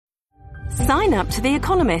Sign up to The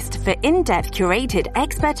Economist for in-depth curated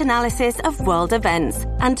expert analysis of world events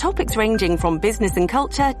and topics ranging from business and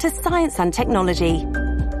culture to science and technology.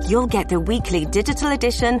 You'll get the weekly digital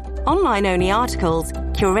edition, online-only articles,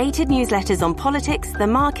 curated newsletters on politics, the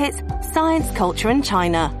markets, science, culture and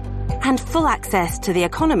China, and full access to The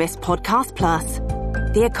Economist Podcast Plus.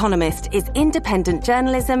 The Economist is independent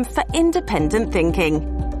journalism for independent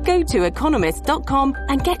thinking. Go to economist.com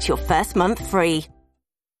and get your first month free.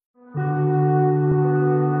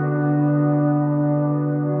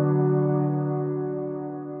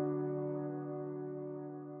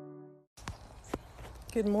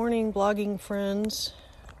 Good morning, blogging friends,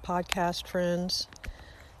 podcast friends.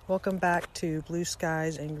 Welcome back to Blue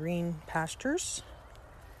Skies and Green Pastures.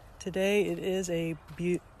 Today it is a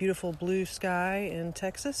beautiful blue sky in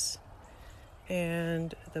Texas,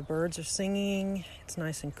 and the birds are singing. It's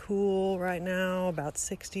nice and cool right now, about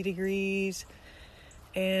 60 degrees.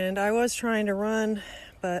 And I was trying to run,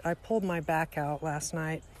 but I pulled my back out last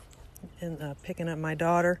night in picking up my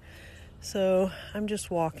daughter, so I'm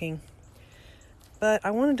just walking. But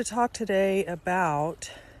I wanted to talk today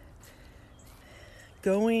about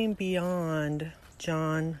going beyond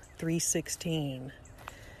John 3:16.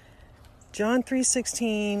 John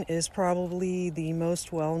 3:16 is probably the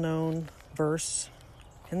most well-known verse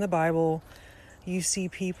in the Bible. You see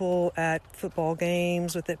people at football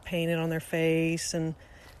games with it painted on their face, and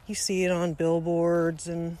you see it on billboards,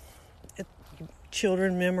 and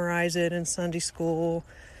children memorize it in Sunday school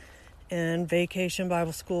and vacation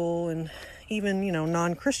Bible school, and even,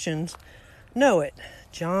 non-Christians know it.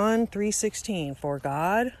 John 3:16, for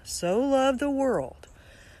God so loved the world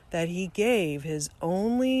that he gave his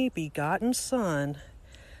only begotten Son,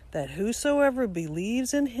 that whosoever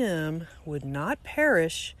believes in him would not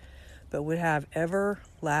perish, but would have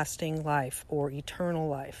everlasting life or eternal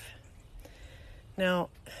life. Now,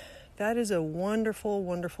 that is a wonderful,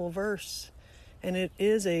 wonderful verse, and it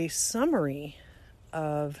is a summary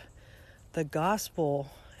of the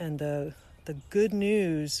gospel and the good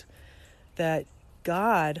news that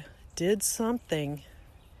God did something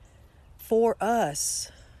for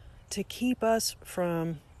us to keep us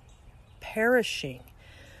from perishing.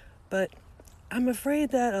 But I'm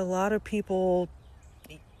afraid that a lot of people,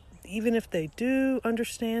 even if they do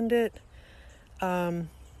understand it,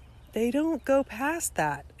 they don't go past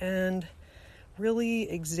that and really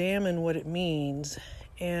examine what it means.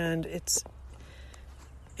 And it's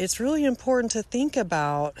really important to think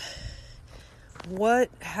about what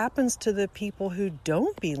happens to the people who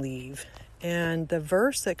don't believe. And the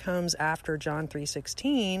verse that comes after John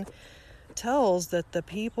 3:16 tells that the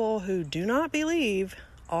people who do not believe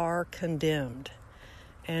are condemned.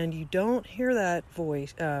 And you don't hear that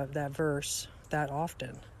verse that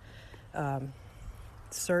often.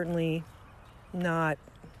 Certainly not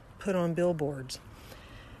put on billboards.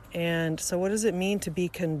 And so what does it mean to be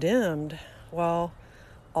condemned? Well,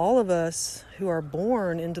 all of us who are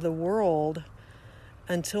born into the world,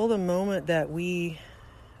 until the moment that we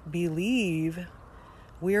believe,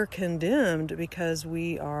 we are condemned because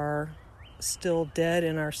we are still dead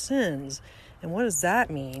in our sins. And what does that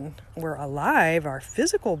mean? We're alive, our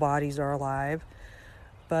physical bodies are alive,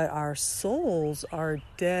 but our souls are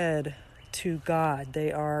dead to God.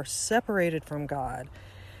 They are separated from God.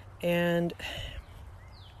 And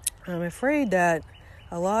I'm afraid that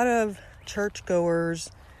a lot of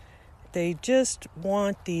churchgoers, they just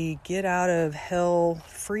want the get out of hell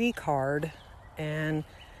free card. And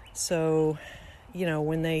so,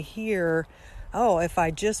 when they hear, oh, if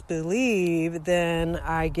I just believe, then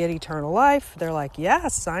I get eternal life, they're like, yeah,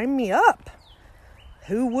 sign me up.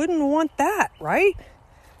 Who wouldn't want that, right?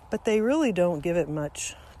 But they really don't give it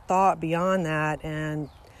much thought beyond that. And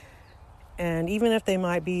even if they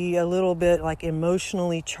might be a little bit like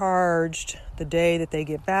emotionally charged the day that they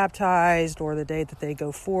get baptized or the day that they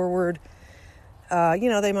go forward,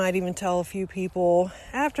 they might even tell a few people.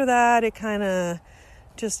 After that, it kind of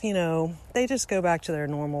just, they just go back to their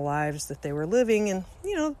normal lives that they were living. And,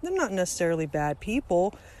 they're not necessarily bad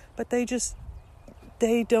people, but they don't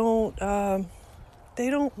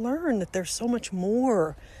learn that there's so much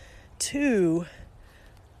more to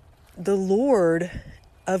the Lord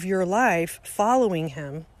of your life, following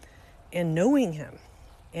him and knowing him.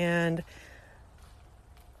 And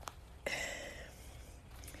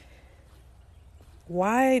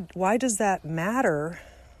why does that matter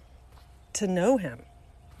to know him?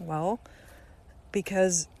 Well,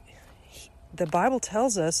 because the Bible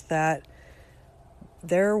tells us that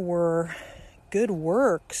there were good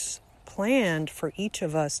works planned for each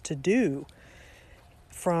of us to do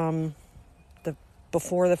from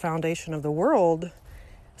before the foundation of the world.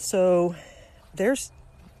 So there's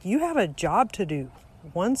you have a job to do.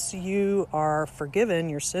 Once you are forgiven,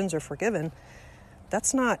 your sins are forgiven,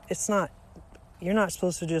 you're not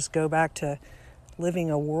supposed to just go back to living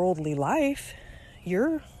a worldly life.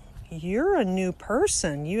 You're a new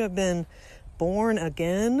person. You have been born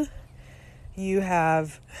again. You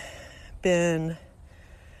have been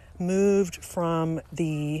moved from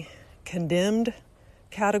the condemned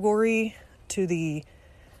category to the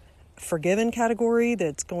forgiven category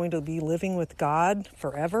that's going to be living with God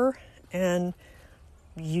forever. And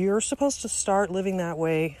you're supposed to start living that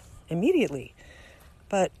way immediately.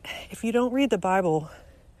 But if you don't read the Bible,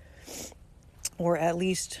 or at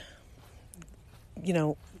least,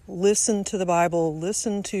 listen to the Bible,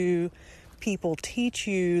 listen to people teach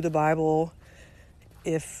you the Bible,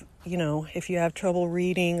 if you have trouble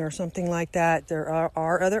reading or something like that, there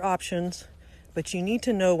are other options, but you need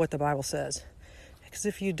to know what the Bible says. Because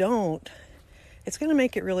if you don't, it's going to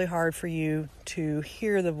make it really hard for you to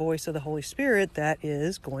hear the voice of the Holy Spirit that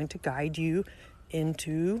is going to guide you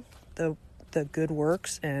into the good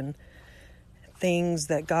works and things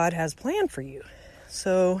that God has planned for you.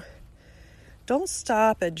 So don't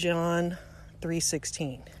stop at John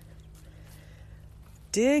 3:16.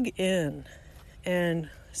 Dig in and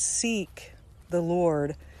seek the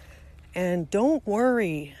Lord, and don't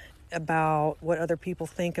worry about what other people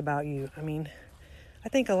think about you. I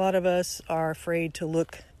think a lot of us are afraid to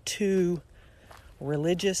look too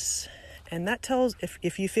religious, and that tells,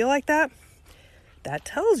 if you feel like that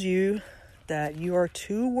tells you that you are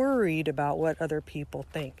too worried about what other people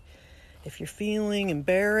think. If you're feeling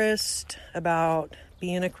embarrassed about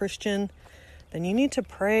being a Christian, then you need to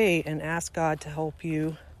pray and ask God to help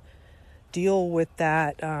you deal with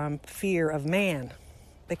that fear of man,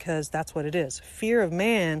 because that's what it is. Fear of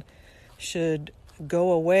man should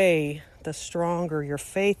go away the stronger your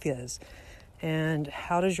faith is. And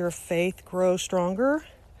how does your faith grow stronger?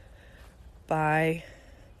 By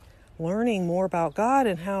learning more about God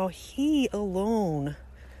and how He alone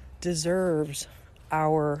deserves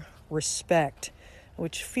our respect,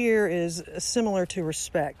 which fear is similar to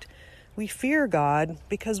respect. We fear God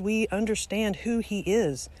because we understand who He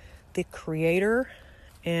is, the Creator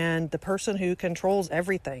and the person who controls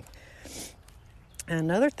everything.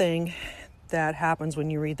 Another thing that happens when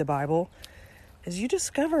you read the Bible is you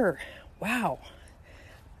discover, wow,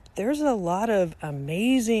 there's a lot of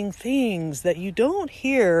amazing things that you don't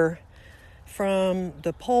hear from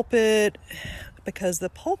the pulpit, because the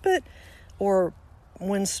pulpit, or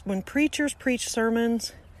when preachers preach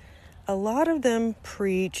sermons, a lot of them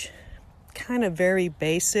preach kind of very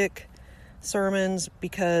basic sermons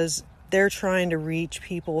because they're trying to reach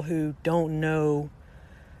people who don't know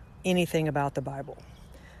anything about the Bible.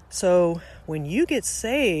 So when you get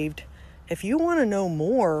saved, if you want to know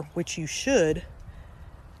more, which you should,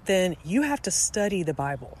 then you have to study the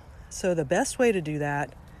Bible. So the best way to do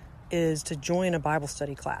that is to join a Bible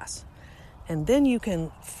study class. And then you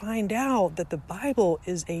can find out that the Bible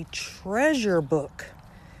is a treasure book.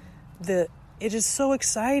 It is so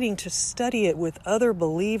exciting to study it with other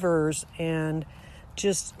believers and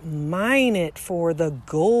just mine it for the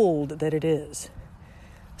gold that it is.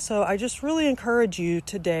 So I just really encourage you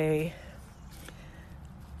today,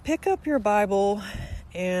 pick up your Bible,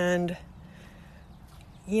 and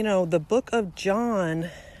the book of John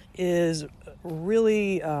is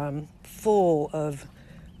really full of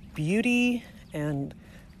beauty and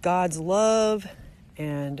God's love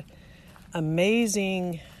and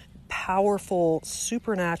amazing, powerful,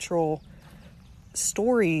 supernatural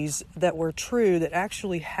stories that were true, that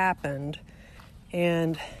actually happened.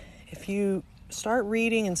 And if you start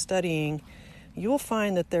reading and studying, you'll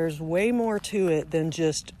find that there's way more to it than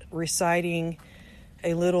just reciting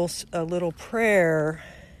a little prayer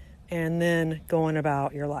and then going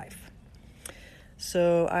about your life.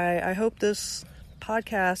 So I hope this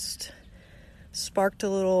podcast sparked a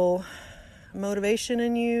little motivation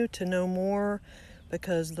in you to know more,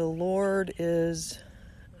 because the Lord is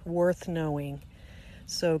worth knowing.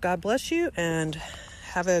 So God bless you, and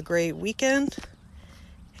have a great weekend.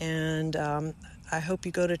 And I hope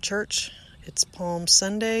you go to church. It's Palm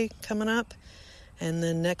Sunday coming up. And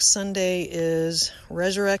then next Sunday is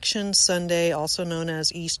Resurrection Sunday, also known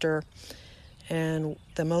as Easter, and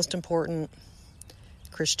the most important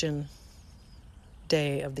Christian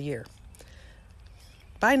day of the year.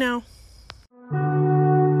 Bye now.